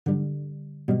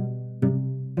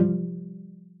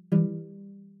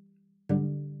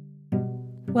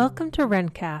Welcome to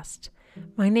Wrencast.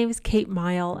 My name is Kate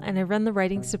Mile, and I run the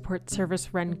writing support service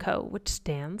Wrenco, which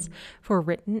stands for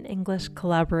Written English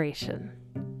Collaboration.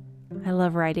 I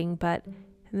love writing, but, and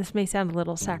this may sound a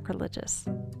little sacrilegious,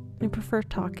 I prefer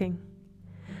talking.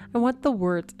 I want the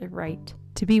words I write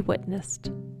to be witnessed,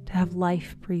 to have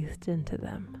life breathed into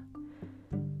them.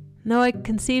 Though I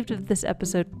conceived of this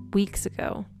episode weeks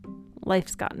ago,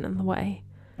 life's gotten in the way.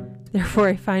 Therefore,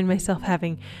 I find myself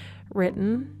having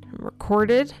written,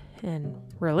 recorded, and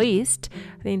released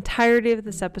the entirety of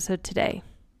this episode today,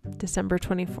 December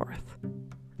 24th.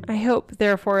 I hope,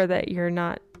 therefore, that you're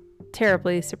not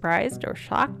terribly surprised or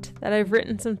shocked that I've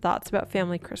written some thoughts about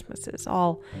family Christmases,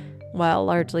 all while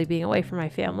largely being away from my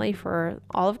family for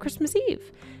all of Christmas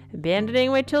Eve,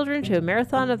 abandoning my children to a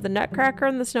marathon of The Nutcracker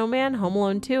and the Snowman, Home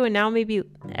Alone 2, and now maybe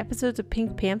episodes of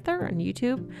Pink Panther on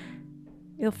YouTube.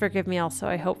 You'll forgive me also,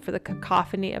 I hope, for the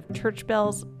cacophony of church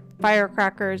bells,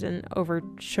 firecrackers, and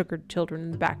over-sugared children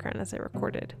in the background as I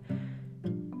recorded.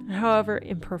 However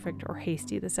imperfect or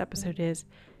hasty this episode is,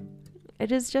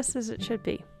 it is just as it should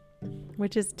be,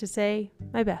 which is to say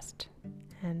my best,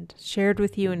 and shared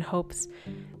with you in hopes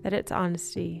that its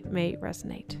honesty may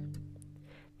resonate.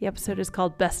 The episode is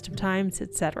called Best of Times,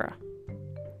 etc.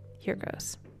 Here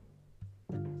goes.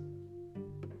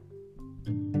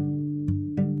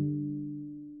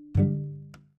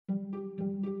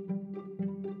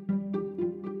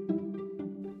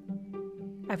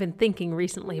 I've been thinking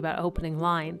recently about opening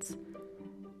lines.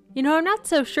 You know, I'm not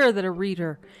so sure that a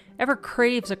reader ever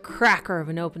craves a cracker of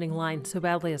an opening line so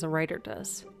badly as a writer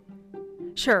does.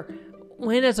 Sure,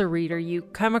 when as a reader you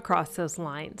come across those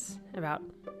lines about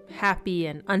happy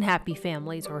and unhappy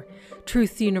families, or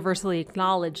truths universally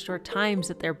acknowledged, or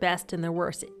times at their best and their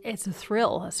worst, it's a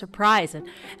thrill, a surprise, and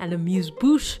an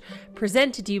amuse-bouche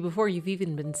presented to you before you've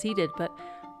even been seated. But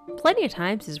plenty of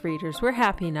times as readers, we're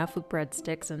happy enough with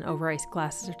breadsticks and over-iced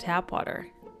glasses of tap water.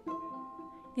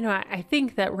 You know, I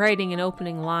think that writing an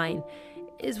opening line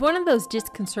is one of those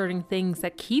disconcerting things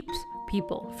that keeps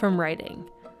people from writing.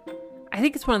 I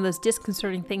think it's one of those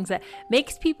disconcerting things that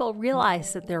makes people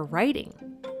realize that they're writing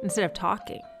instead of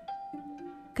talking.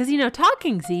 Because, you know,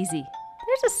 talking's easy.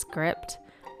 There's a script.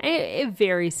 It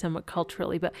varies somewhat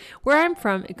culturally, but where I'm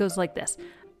from, it goes like this.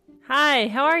 Hi,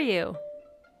 how are you?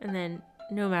 And then,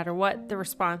 no matter what, the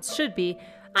response should be,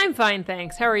 I'm fine,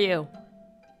 thanks. How are you?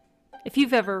 If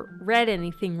you've ever read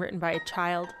anything written by a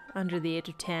child under the age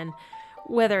of 10,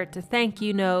 whether it's a thank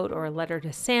you note or a letter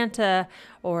to Santa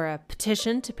or a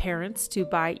petition to parents to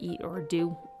buy, eat, or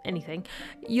do anything,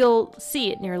 you'll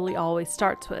see it nearly always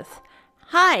starts with,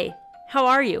 Hi, how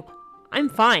are you? I'm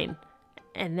fine.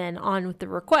 And then on with the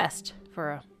request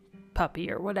for a puppy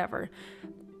or whatever.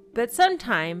 But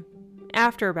sometime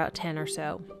after about 10 or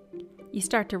so, you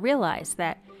start to realize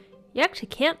that you actually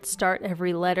can't start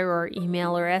every letter or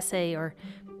email or essay or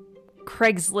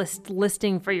Craigslist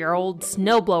listing for your old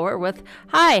snowblower with,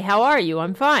 Hi, how are you?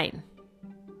 I'm fine.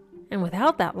 And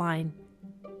without that line,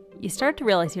 you start to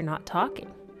realize you're not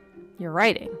talking. You're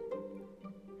writing.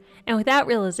 And with that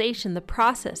realization, the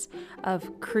process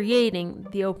of creating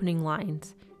the opening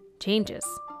lines changes.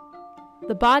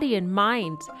 The body and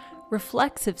mind's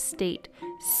reflexive state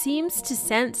seems to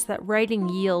sense that writing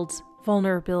yields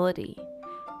vulnerability.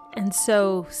 And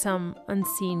so some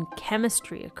unseen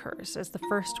chemistry occurs as the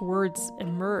first words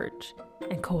emerge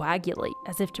and coagulate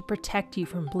as if to protect you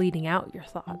from bleeding out your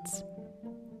thoughts.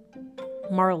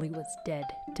 Marley was dead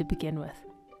to begin with.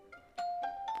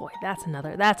 Boy,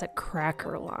 that's a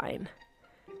cracker line.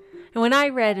 And when I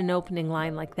read an opening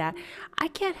line like that, I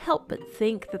can't help but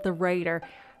think that the writer,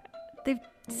 they've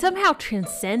somehow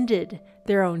transcended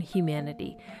their own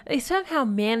humanity. They somehow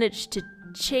managed to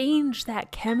change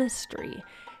that chemistry,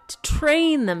 to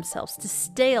train themselves to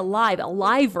stay alive,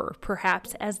 aliver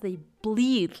perhaps, as they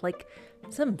bleed like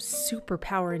some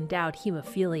superpower endowed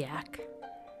hemophiliac.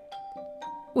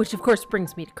 Which of course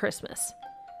brings me to Christmas.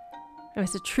 And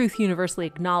it's a truth universally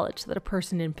acknowledged that a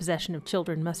person in possession of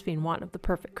children must be in want of the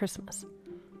perfect Christmas.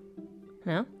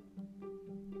 No?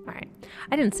 Alright,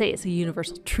 I didn't say it's a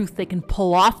universal truth they can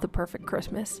pull off the perfect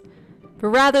Christmas, but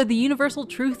rather the universal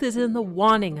truth is in the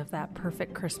wanting of that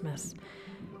perfect Christmas.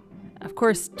 Of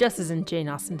course, just as in Jane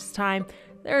Austen's time,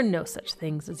 there are no such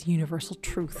things as universal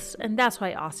truths, and that's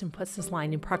why Austen puts this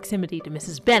line in proximity to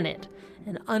Mrs. Bennet,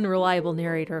 an unreliable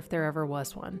narrator if there ever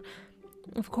was one.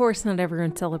 Of course, not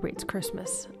everyone celebrates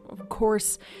Christmas. Of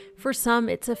course, for some,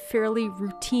 it's a fairly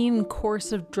routine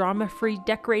course of drama-free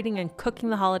decorating and cooking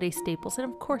the holiday staples, and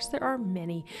of course, there are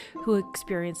many who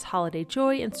experience holiday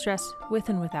joy and stress with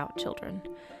and without children.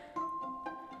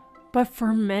 But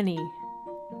for many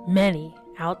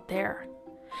out there,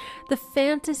 The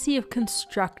fantasy of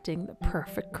constructing the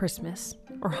perfect Christmas,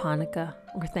 or Hanukkah,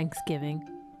 or Thanksgiving.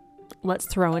 Let's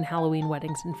throw in Halloween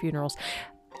weddings and funerals.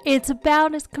 It's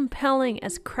about as compelling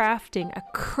as crafting a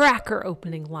cracker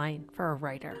opening line for a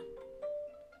writer.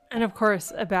 And of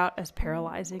course, about as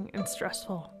paralyzing and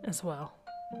stressful as well.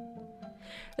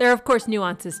 There are, of course,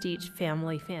 nuances to each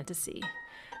family fantasy.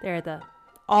 There are the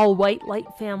all-white light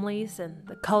families and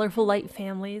the colorful light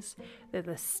families. There are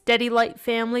the steady light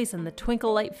families and the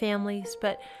twinkle light families.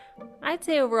 But I'd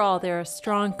say overall there are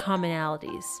strong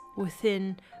commonalities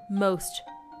within most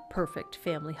perfect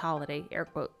family holiday, air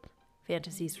quote,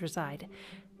 fantasies reside.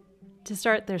 To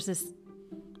start, there's this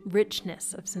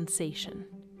richness of sensation.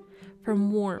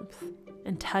 From warmth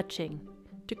and touching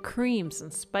to creams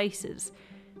and spices,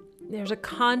 there's a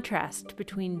contrast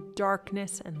between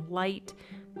darkness and light,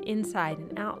 inside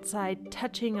and outside,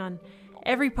 touching on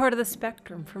every part of the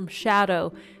spectrum, from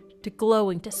shadow to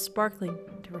glowing to sparkling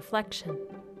to reflection.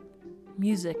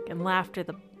 Music and laughter,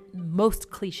 the most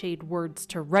cliched words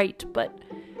to write, but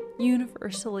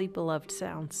universally beloved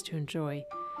sounds to enjoy,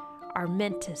 are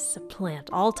meant to supplant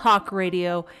all talk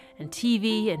radio and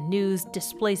TV and news,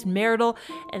 displaced marital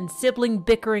and sibling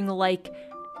bickering alike,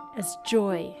 as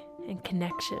joy and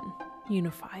connection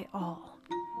unify all.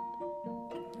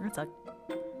 That's a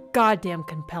goddamn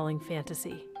compelling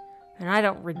fantasy, and I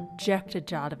don't reject a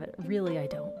jot of it. Really, I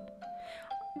don't.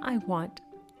 I want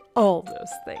all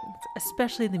those things,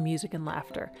 especially the music and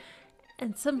laughter,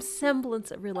 and some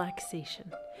semblance of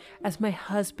relaxation, as my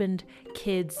husband,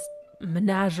 kids,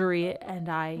 menagerie, and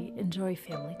I enjoy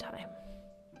family time.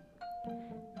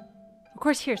 Of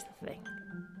course, here's the thing.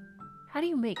 How do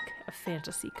you make a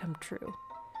fantasy come true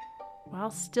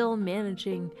while still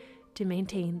managing to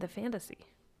maintain the fantasy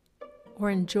or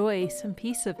enjoy some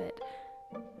piece of it?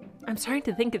 I'm starting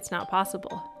to think it's not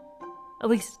possible. At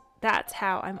least that's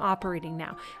how I'm operating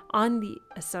now, on the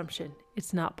assumption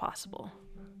it's not possible.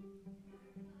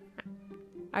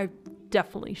 I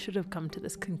definitely should have come to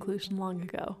this conclusion long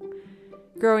ago.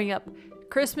 Growing up,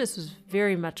 Christmas was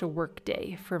very much a work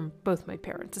day for both my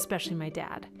parents, especially my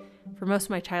dad. For most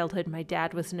of my childhood, my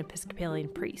dad was an Episcopalian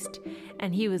priest,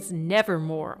 and he was never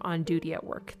more on duty at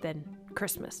work than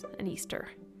Christmas and Easter.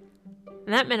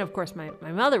 And that meant, of course,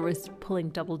 my mother was pulling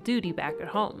double duty back at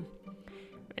home.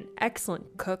 An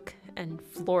excellent cook and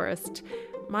florist,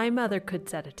 my mother could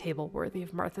set a table worthy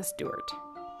of Martha Stewart.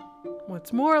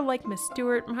 What's more, like Miss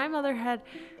Stewart, my mother had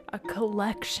a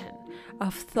collection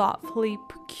of thoughtfully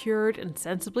procured and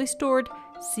sensibly stored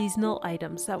seasonal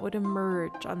items that would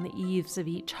emerge on the eves of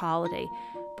each holiday.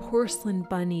 Porcelain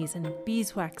bunnies and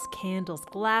beeswax candles,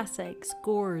 glass eggs,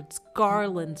 gourds,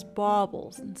 garlands,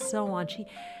 baubles, and so on. She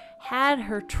had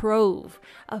her trove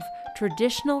of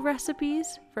traditional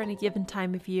recipes for any given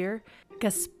time of year,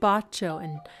 gazpacho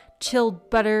and chilled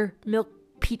buttermilk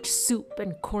peach soup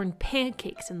and corn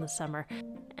pancakes in the summer,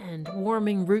 and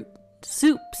warming root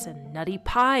soups and nutty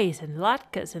pies and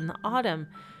latkes in the autumn,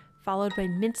 followed by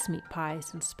mincemeat pies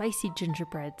and spicy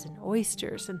gingerbreads and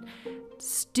oysters and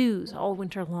stews all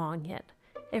winter long. Yet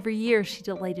every year she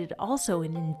delighted also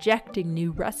in injecting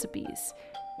new recipes,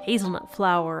 hazelnut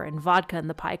flour and vodka in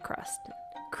the pie crust,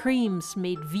 creams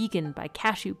made vegan by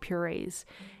cashew purees,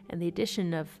 and the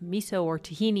addition of miso or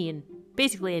tahini and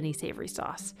basically any savory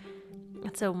sauce.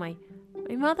 And so my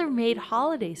mother made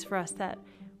holidays for us that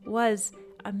was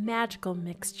a magical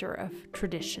mixture of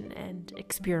tradition and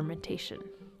experimentation.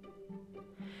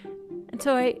 And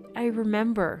so I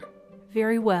remember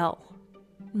very well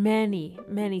many,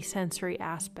 many sensory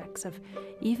aspects of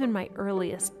even my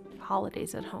earliest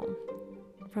holidays at home.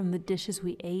 From the dishes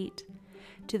we ate,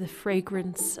 to the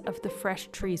fragrance of the fresh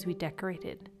trees we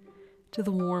decorated, to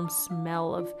the warm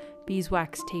smell of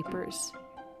beeswax tapers,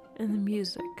 and the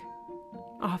music.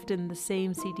 Often the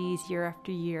same CDs year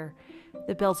after year.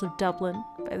 The Bells of Dublin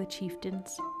by the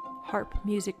Chieftains, harp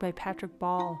music by Patrick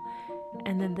Ball,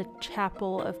 and then the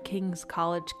Chapel of King's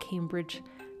College, Cambridge,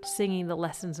 singing the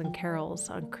lessons and carols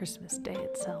on Christmas Day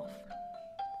itself.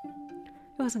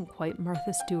 It wasn't quite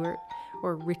Martha Stewart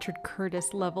or Richard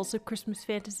Curtis levels of Christmas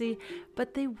fantasy,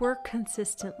 but they were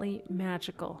consistently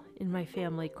magical in my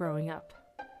family growing up,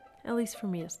 at least for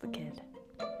me as the kid.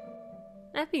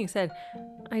 That being said,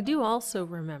 I do also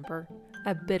remember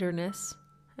a bitterness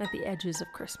at the edges of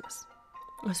Christmas,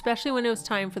 especially when it was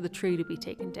time for the tree to be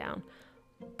taken down.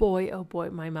 Boy, oh boy,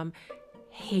 my mom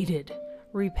hated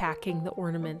repacking the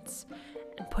ornaments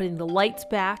and putting the lights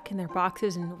back in their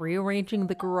boxes and rearranging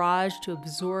the garage to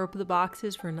absorb the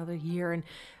boxes for another year and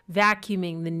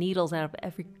vacuuming the needles out of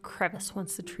every crevice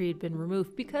once the tree had been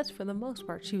removed, because for the most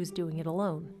part she was doing it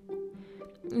alone.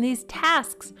 And these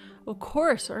tasks, of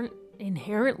course, aren't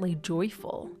inherently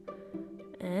joyful.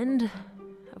 And,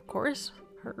 of course,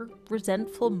 her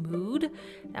resentful mood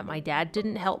that my dad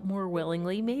didn't help more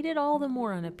willingly made it all the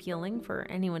more unappealing for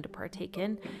anyone to partake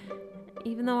in,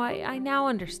 even though I now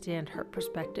understand her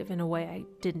perspective in a way I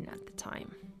didn't at the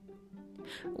time.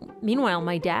 Meanwhile,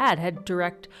 my dad had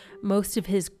direct most of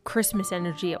his Christmas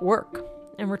energy at work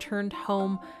and returned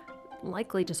home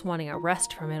likely just wanting a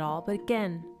rest from it all. But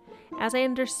again, as I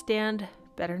understand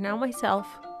better now myself,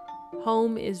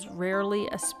 home is rarely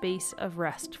a space of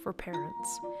rest for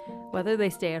parents, whether they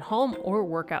stay at home or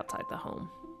work outside the home.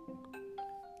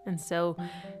 And so,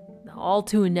 the all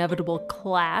too inevitable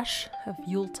clash of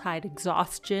Yuletide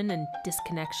exhaustion and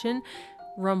disconnection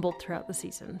rumbled throughout the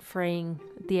season, fraying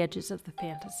the edges of the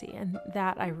fantasy, and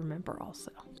that I remember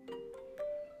also.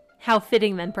 How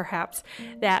fitting then, perhaps,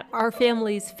 that our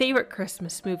family's favorite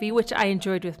Christmas movie, which I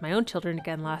enjoyed with my own children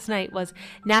again last night, was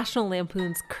National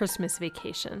Lampoon's Christmas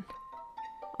Vacation.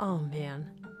 Oh man,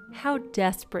 how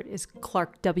desperate is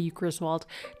Clark W. Griswold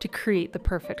to create the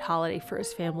perfect holiday for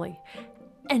his family?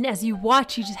 And as you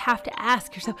watch, you just have to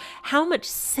ask yourself, how much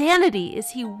sanity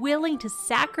is he willing to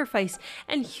sacrifice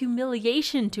and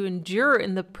humiliation to endure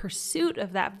in the pursuit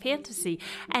of that fantasy?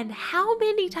 And how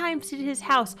many times did his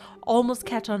house almost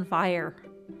catch on fire?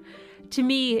 To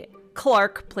me,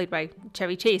 Clark, played by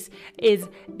Chevy Chase, is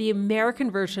the American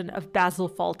version of Basil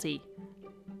Fawlty.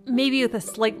 Maybe with a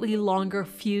slightly longer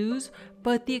fuse,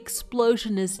 but the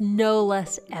explosion is no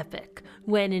less epic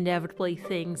when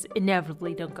things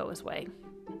inevitably don't go his way.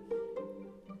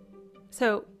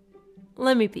 So,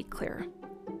 let me be clear.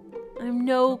 I'm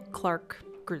no Clark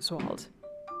Griswold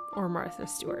or Martha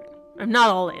Stewart. I'm not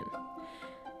all in.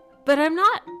 But I'm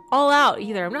not all out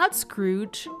either. I'm not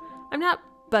Scrooge. I'm not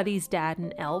Buddy's dad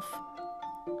and Elf.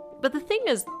 But the thing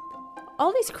is,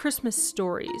 all these Christmas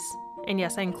stories, and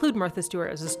yes, I include Martha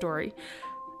Stewart as a story,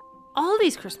 all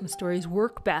these Christmas stories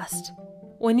work best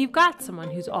when you've got someone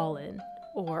who's all in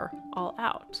or all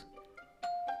out.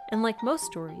 And like most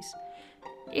stories,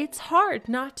 it's hard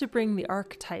not to bring the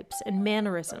archetypes and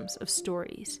mannerisms of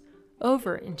stories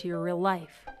over into your real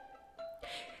life.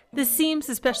 This seems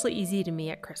especially easy to me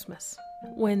at Christmas,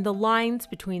 when the lines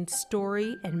between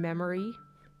story and memory,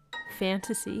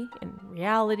 fantasy and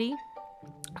reality,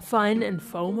 fun and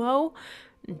FOMO,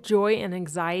 joy and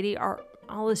anxiety are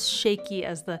all as shaky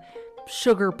as the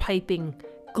sugar piping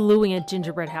gluing a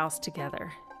gingerbread house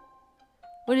together.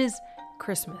 What is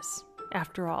Christmas,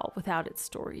 after all, without its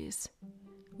stories?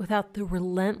 Without the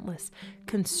relentless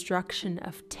construction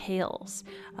of tales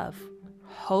of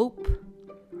hope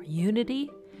or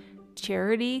unity,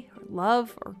 charity or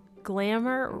love or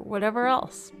glamour or whatever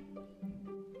else.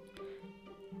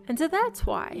 And so that's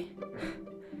why,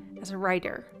 as a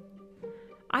writer,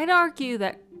 I'd argue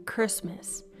that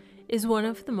Christmas is one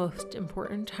of the most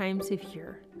important times of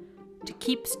year to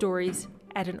keep stories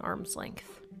at an arm's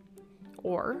length,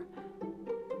 or,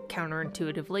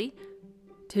 counterintuitively,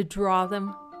 to draw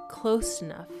them close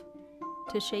enough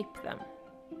to shape them.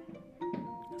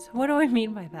 So what do I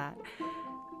mean by that?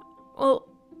 Well,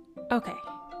 okay.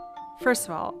 First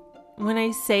of all, when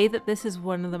I say that this is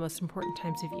one of the most important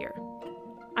times of year,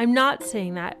 I'm not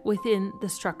saying that within the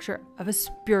structure of a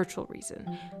spiritual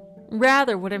reason.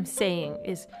 Rather, what I'm saying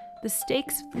is the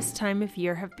stakes of this time of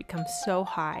year have become so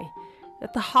high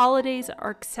that the holidays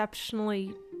are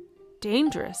exceptionally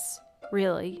dangerous,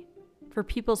 really, for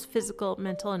people's physical,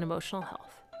 mental, and emotional health.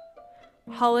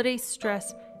 Holiday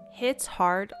stress hits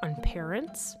hard on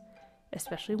parents,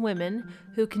 especially women,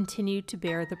 who continue to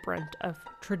bear the brunt of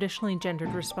traditionally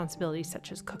gendered responsibilities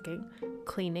such as cooking,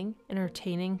 cleaning,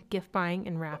 entertaining, gift buying,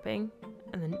 and wrapping,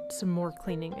 and then some more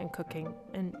cleaning and cooking,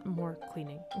 and more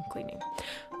cleaning and cleaning.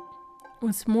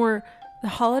 What's more, the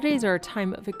holidays are a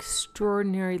time of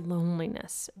extraordinary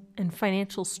loneliness and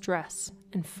financial stress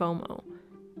and FOMO.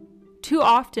 Too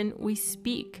often we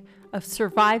speak of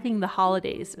surviving the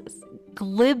holidays as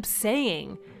glib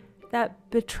saying that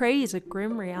betrays a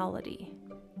grim reality.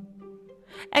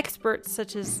 Experts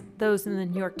such as those in the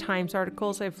New York Times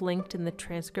articles I've linked in the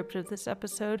transcript of this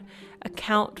episode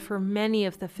account for many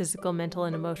of the physical, mental,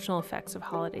 and emotional effects of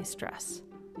holiday stress.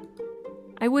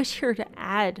 I wish here to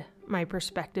add my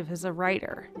perspective as a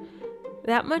writer.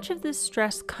 That much of this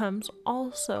stress comes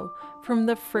also from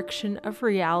the friction of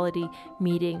reality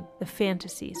meeting the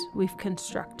fantasies we've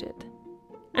constructed.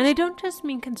 And I don't just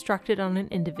mean constructed on an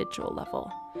individual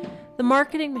level. The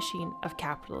marketing machine of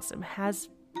capitalism has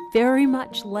very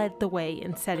much led the way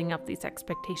in setting up these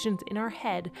expectations in our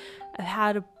head of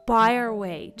how to buy our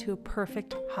way to a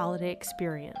perfect holiday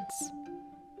experience.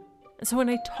 So when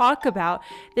I talk about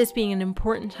this being an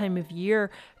important time of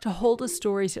year to hold the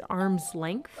stories at arm's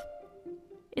length,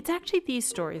 it's actually these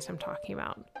stories I'm talking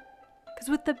about. Because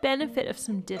with the benefit of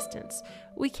some distance,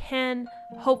 we can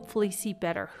hopefully see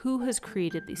better who has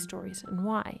created these stories and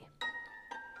why.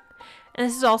 And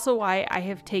this is also why I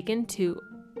have taken to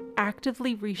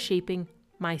actively reshaping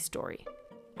my story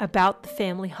about the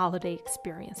family holiday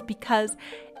experience. Because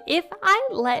if I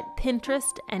let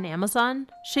Pinterest and Amazon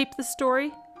shape the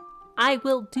story, I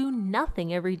will do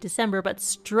nothing every December but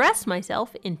stress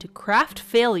myself into craft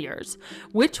failures,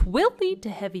 which will lead to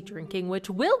heavy drinking, which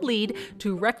will lead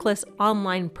to reckless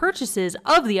online purchases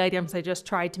of the items I just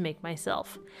tried to make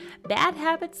myself. Bad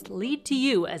habits lead to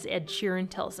you, as Ed Sheeran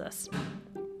tells us.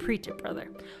 Preach it, brother.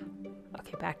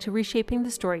 Okay, back to reshaping the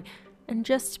story. And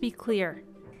just to be clear,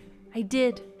 I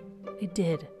did.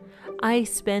 I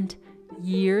spent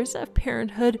years of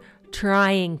parenthood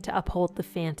trying to uphold the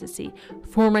fantasy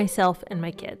for myself and my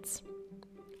kids.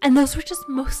 And those were just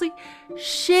mostly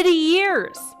shitty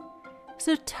years.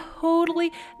 So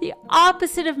totally the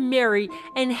opposite of merry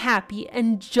and happy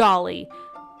and jolly.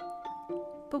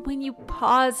 But when you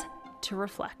pause to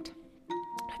reflect,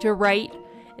 to write,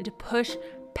 and to push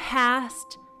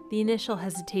past the initial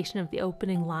hesitation of the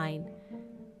opening line,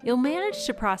 you'll manage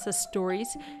to process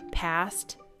stories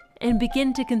past and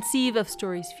begin to conceive of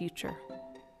stories future.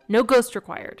 No ghost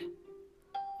required.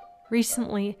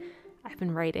 Recently, I've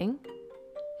been writing,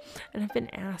 and I've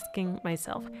been asking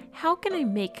myself, how can I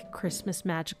make Christmas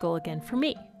magical again for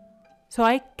me? So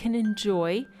I can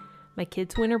enjoy my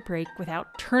kids' winter break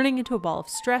without turning into a ball of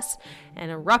stress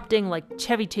and erupting like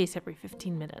Chevy Chase every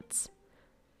 15 minutes.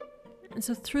 And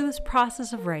so through this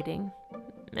process of writing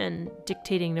and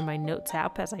dictating to my notes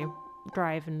app as I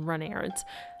drive and run errands,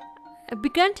 I've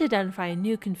begun to identify a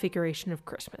new configuration of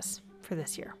Christmas for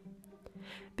this year,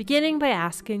 beginning by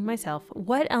asking myself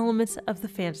what elements of the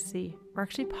fantasy are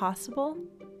actually possible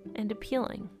and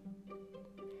appealing.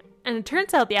 And it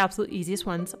turns out the absolute easiest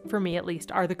ones, for me at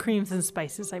least, are the creams and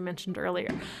spices I mentioned earlier.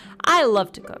 I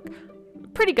love to cook.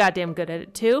 Pretty goddamn good at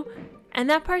it too. And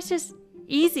that part's just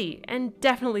easy and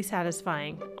definitely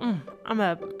satisfying. I'm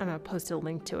gonna post a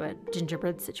link to a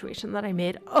gingerbread situation that I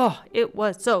made. Oh, it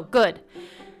was so good.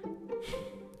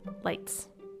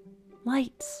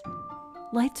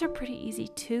 Lights are pretty easy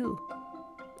too.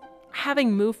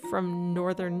 Having moved from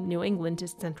northern New England to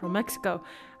central Mexico,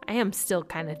 I am still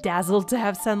kind of dazzled to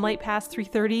have sunlight past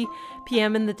 3:30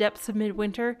 p.m. in the depths of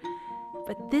midwinter.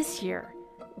 But this year,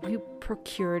 we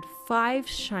procured 5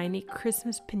 shiny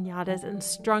Christmas piñatas and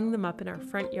strung them up in our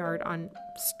front yard on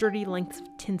sturdy lengths of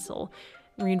tinsel,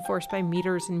 reinforced by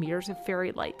meters and meters of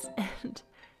fairy lights. And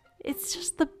it's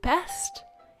just the best.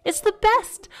 It's the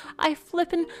best. I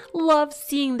flippin' love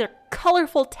seeing their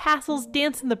colorful tassels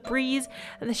dance in the breeze,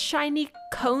 and the shiny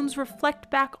cones reflect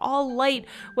back all light,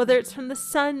 whether it's from the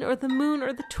sun or the moon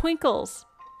or the twinkles.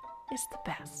 It's the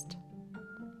best.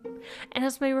 And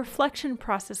as my reflection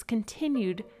process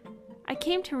continued, I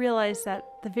came to realize that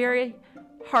the very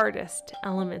hardest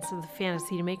elements of the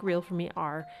fantasy to make real for me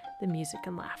are the music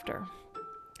and laughter.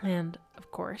 And, of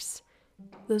course,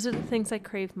 those are the things I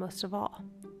crave most of all.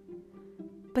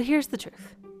 But here's the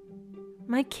truth.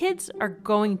 My kids are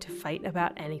going to fight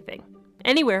about anything,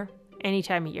 anywhere, any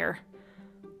time of year.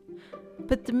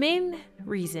 But the main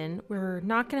reason we're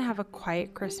not going to have a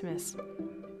quiet Christmas...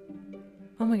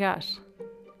 Oh my gosh.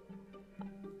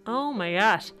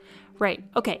 Right,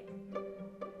 okay.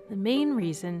 The main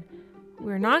reason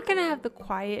we're not going to have the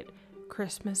quiet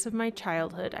Christmas of my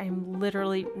childhood, I'm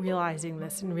literally realizing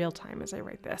this in real time as I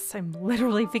write this. I'm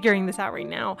literally figuring this out right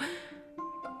now.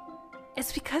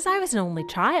 It's because I was an only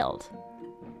child.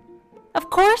 Of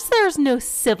course there's no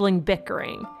sibling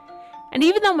bickering. And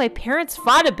even though my parents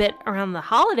fought a bit around the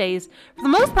holidays, for the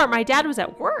most part my dad was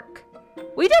at work.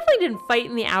 We definitely didn't fight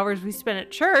in the hours we spent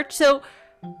at church, so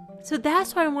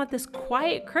that's why I want this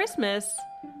quiet Christmas.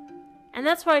 And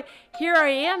that's why here I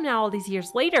am now all these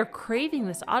years later craving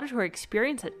this auditory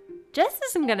experience that just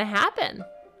isn't going to happen.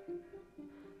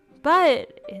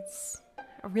 But it's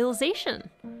a realization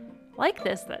like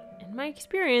this that, in my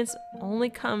experience, only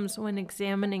comes when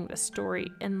examining the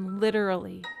story and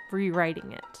literally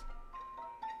rewriting it.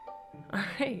 All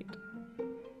right.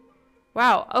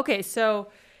 Wow. Okay, so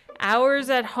hours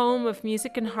at home of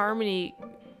music and harmony,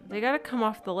 they gotta come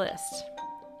off the list.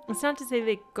 It's not to say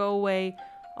they go away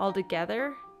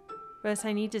altogether, but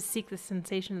I need to seek the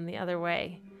sensation in the other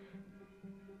way.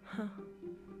 Huh.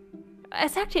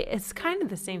 It's kind of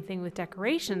the same thing with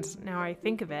decorations, now I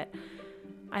think of it.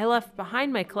 I left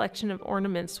behind my collection of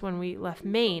ornaments when we left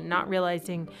Maine, not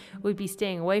realizing we'd be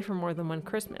staying away for more than one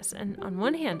Christmas. And on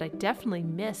one hand, I definitely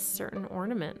miss certain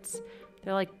ornaments.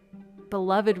 They're like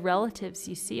beloved relatives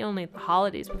you see only at the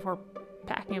holidays before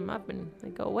packing them up and they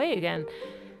go away again.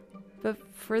 But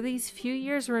for these few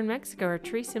years we're in Mexico, our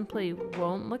tree simply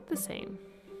won't look the same.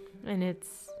 And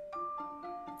it's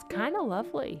kind of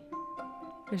lovely.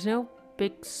 There's no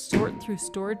big sort through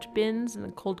storage bins in the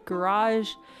cold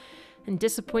garage and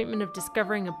disappointment of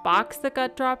discovering a box that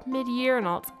got dropped mid-year and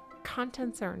all its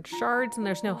contents are in shards, and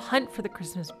there's no hunt for the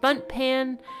Christmas bunt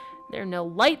pan. There are no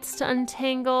lights to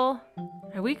untangle.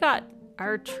 And we got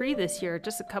our tree this year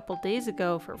just a couple days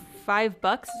ago for $5.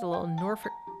 It's a little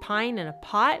Norfolk pine in a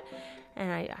pot.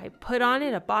 And I put on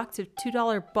it a box of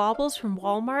 $2 baubles from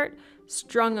Walmart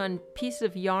strung on pieces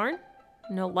of yarn.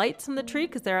 No lights on the tree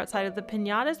because they're outside of the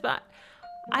piñatas, but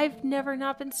I've never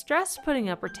not been stressed putting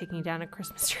up or taking down a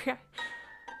Christmas tree.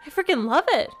 I freaking love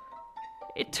it.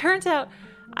 It turns out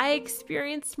I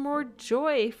experienced more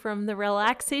joy from the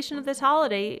relaxation of this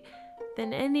holiday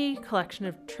than any collection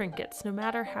of trinkets, no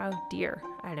matter how dear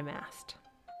I'd amassed.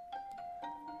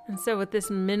 And so with this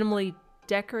minimally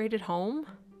decorated home,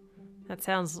 that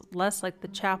sounds less like the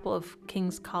chapel of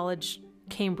King's College,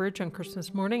 Cambridge on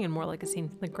Christmas morning and more like a scene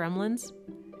from the Gremlins.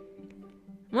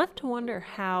 I'm left to wonder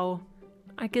how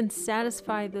I can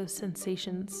satisfy those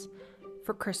sensations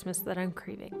for Christmas that I'm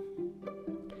craving.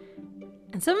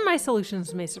 And some of my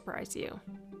solutions may surprise you.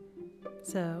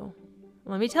 So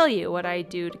let me tell you what I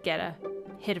do to get a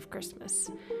hit of Christmas.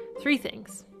 3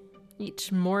 things,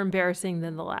 each more embarrassing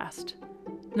than the last.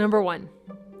 Number 1,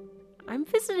 I'm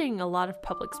visiting a lot of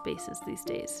public spaces these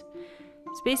days.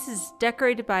 Spaces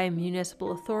decorated by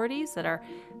municipal authorities that are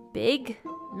big,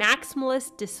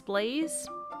 maximalist displays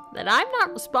that I'm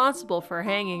not responsible for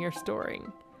hanging or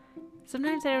storing.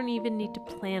 Sometimes I don't even need to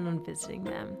plan on visiting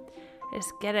them. I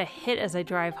just get a hit as I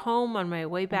drive home on my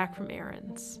way back from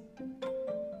errands.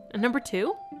 And number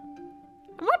 2,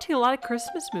 I'm watching a lot of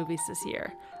Christmas movies this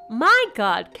year. My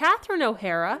God, Catherine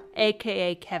O'Hara,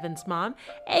 aka Kevin's mom,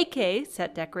 aka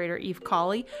set decorator Eve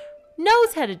Colley,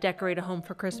 knows how to decorate a home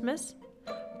for Christmas.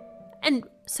 And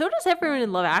so does everyone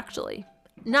in Love Actually.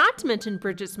 Not to mention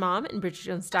Bridget's mom in Bridget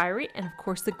Jones' Diary, and of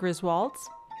course the Griswolds.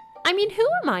 I mean, who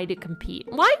am I to compete?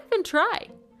 Why even try?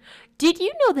 Did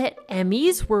you know that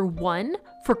Emmys were won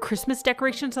for Christmas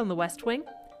decorations on the West Wing?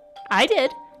 I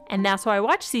did, and that's why I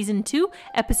watch season 2,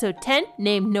 episode 10,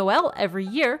 named Noel, every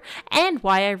year, and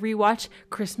why I rewatch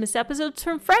Christmas episodes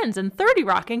from Friends and 30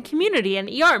 Rock and Community and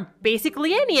ER, and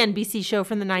basically any NBC show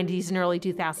from the 90s and early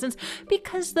 2000s,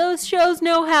 because those shows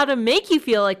know how to make you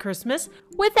feel like Christmas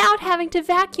without having to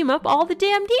vacuum up all the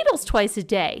damn needles twice a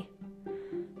day.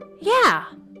 Yeah.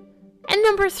 And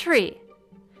number 3,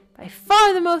 by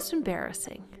far the most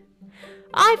embarrassing,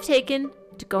 I've taken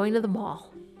to going to the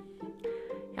mall.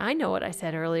 I know what I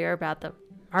said earlier about the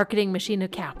marketing machine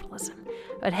of capitalism,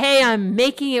 but hey, I'm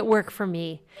making it work for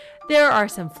me. There are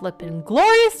some flippin'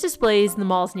 glorious displays in the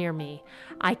malls near me.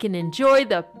 I can enjoy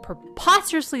the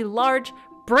preposterously large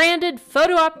branded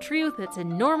photo op tree with its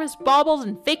enormous baubles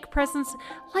and fake presents.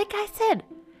 Like I said,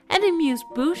 an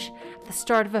amuse-bouche at the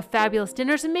start of a fabulous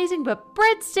dinner is amazing, but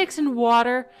breadsticks and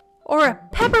water, or a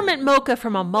peppermint mocha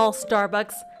from a mall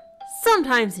Starbucks,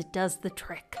 sometimes it does the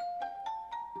trick.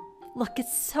 Look,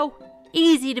 it's so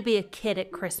easy to be a kid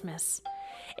at Christmas.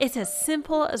 It's as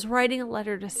simple as writing a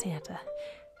letter to Santa.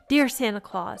 Dear Santa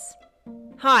Claus,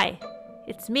 hi,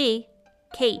 it's me,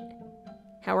 Kate.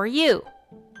 How are you?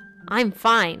 I'm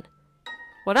fine.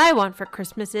 What I want for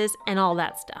Christmas is, and all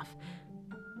that stuff.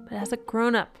 But as a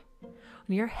grown-up,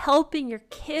 when you're helping your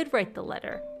kid write the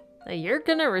letter that you're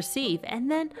gonna receive, and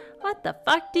then what the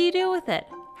fuck do you do with it?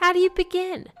 How do you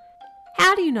begin?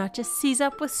 How do you not just seize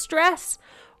up with stress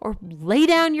or lay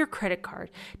down your credit card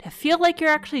to feel like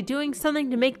you're actually doing something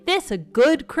to make this a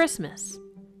good Christmas?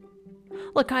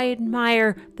 Look, I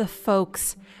admire the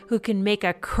folks who can make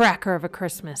a cracker of a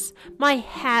Christmas. My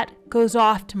hat goes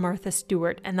off to Martha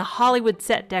Stewart and the Hollywood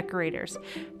set decorators,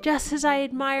 just as I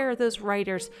admire those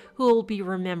writers who will be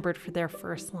remembered for their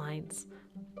first lines.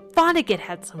 Vonnegut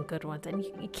had some good ones, and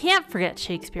you can't forget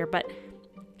Shakespeare, but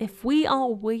if we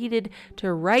all waited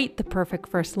to write the perfect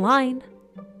first line,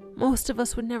 most of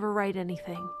us would never write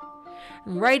anything.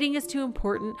 And writing is too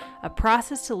important, a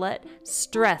process to let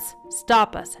stress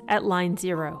stop us at line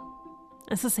 0.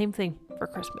 It's the same thing for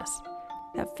Christmas.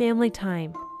 That family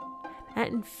time, that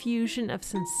infusion of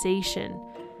sensation,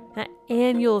 that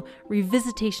annual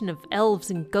revisitation of elves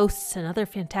and ghosts and other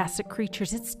fantastic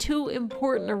creatures, it's too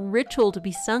important a ritual to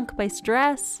be sunk by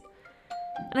stress.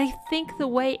 And I think the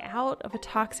way out of a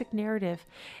toxic narrative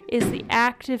is the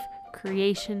active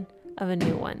creation of a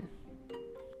new one.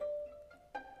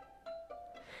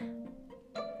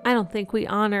 I don't think we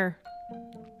honor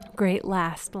great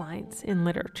last lines in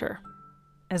literature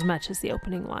as much as the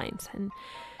opening lines, and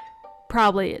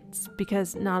probably it's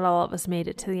because not all of us made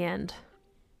it to the end.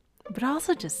 but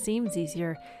also just seems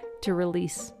easier to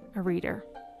release a reader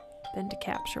than to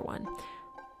capture one.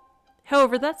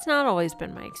 However, that's not always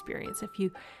been my experience. If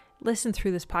you listen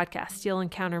through this podcast, you'll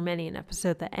encounter many an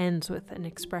episode that ends with an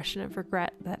expression of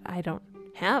regret that I don't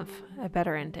have a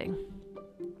better ending.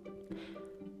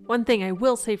 One thing I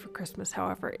will say for Christmas,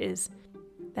 however, is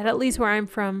that at least where I'm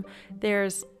from,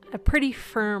 there's a pretty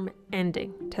firm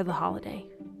ending to the holiday.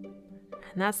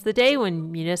 And that's the day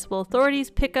when municipal authorities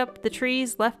pick up the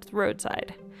trees left at the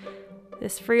roadside.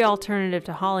 This free alternative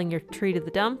to hauling your tree to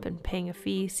the dump and paying a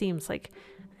fee seems like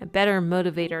a better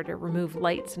motivator to remove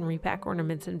lights and repack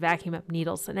ornaments and vacuum up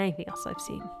needles than anything else I've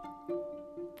seen.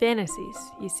 Fantasies,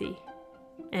 you see,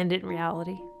 and in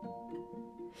reality.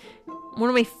 One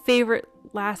of my favorite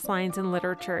last lines in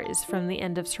literature is from the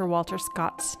end of Sir Walter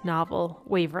Scott's novel,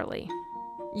 Waverley.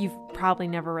 You've probably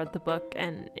never read the book,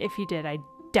 and if you did, I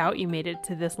doubt you made it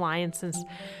to this line, since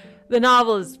the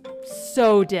novel is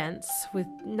so dense with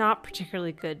not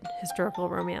particularly good historical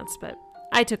romance, but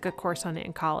I took a course on it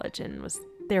in college and was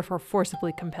therefore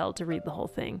forcibly compelled to read the whole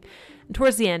thing. And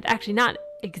towards the end, actually not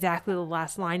exactly the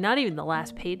last line, not even the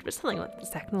last page, but something like the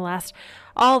second to last,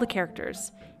 all the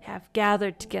characters have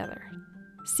gathered together,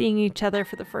 seeing each other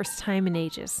for the first time in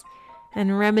ages,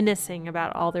 and reminiscing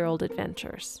about all their old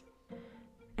adventures.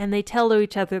 And they tell to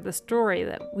each other the story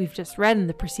that we've just read in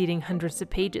the preceding hundreds of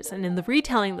pages, and in the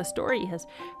retelling the story has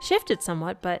shifted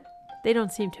somewhat, but they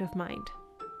don't seem to have mind.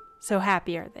 So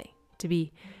happy are they to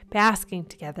be basking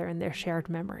together in their shared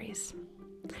memories.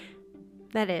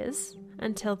 That is,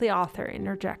 until the author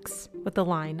interjects with the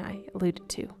line I alluded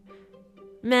to.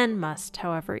 Men must,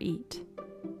 however, eat.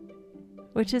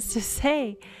 Which is to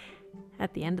say,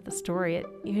 at the end of the story,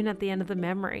 even at the end of the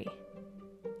memory,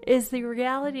 is the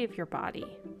reality of your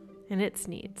body and its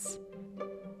needs.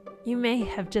 You may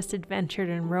have just adventured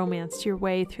and romanced your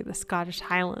way through the Scottish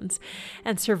Highlands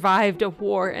and survived a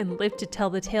war and lived to tell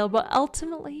the tale, but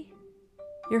ultimately,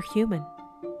 you're human.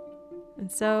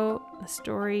 And so the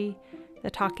story,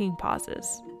 the talking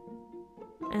pauses,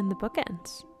 and the book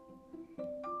ends.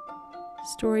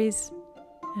 Stories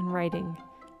and writing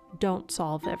don't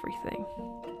solve everything.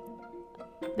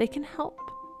 They can help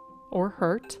or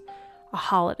hurt a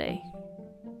holiday.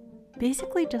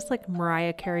 Basically, just like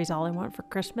Mariah Carey's All I Want for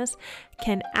Christmas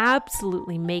can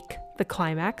absolutely make the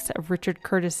climax of Richard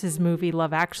Curtis's movie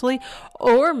Love Actually,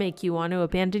 or make you want to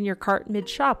abandon your cart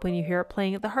mid-shop when you hear it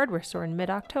playing at the hardware store in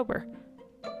mid-October.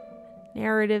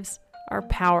 Narratives are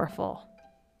powerful,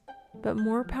 but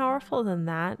more powerful than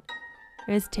that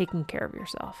is taking care of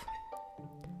yourself.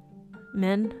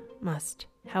 Men must,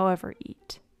 however,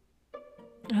 eat.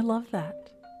 I love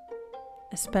that,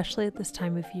 especially at this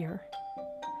time of year.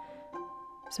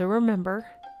 So remember,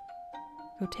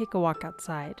 go take a walk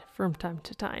outside from time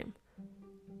to time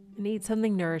and eat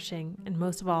something nourishing, and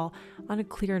most of all, on a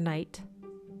clear night,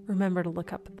 remember to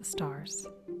look up at the stars.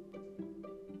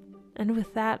 And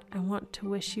with that, I want to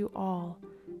wish you all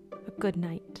a good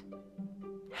night,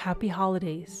 happy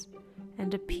holidays,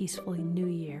 and a peaceful new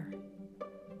year.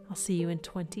 I'll see you in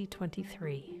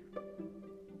 2023.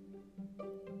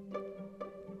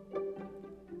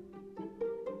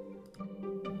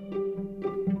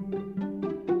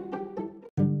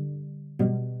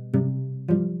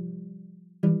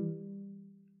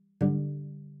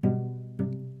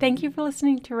 Thank you for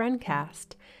listening to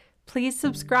Wrencast. Please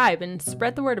subscribe and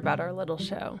spread the word about our little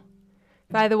show.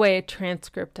 By the way, a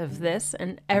transcript of this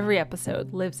and every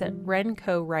episode lives at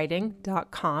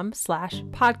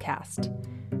rencowriting.com/podcast.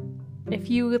 If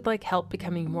you would like help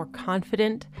becoming more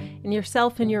confident in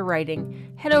yourself and your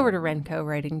writing, head over to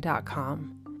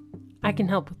rencowriting.com. I can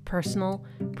help with personal,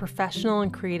 professional,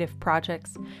 and creative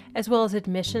projects, as well as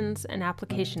admissions and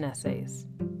application essays.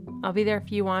 I'll be there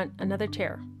if you want another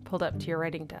chair pulled up to your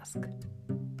writing desk.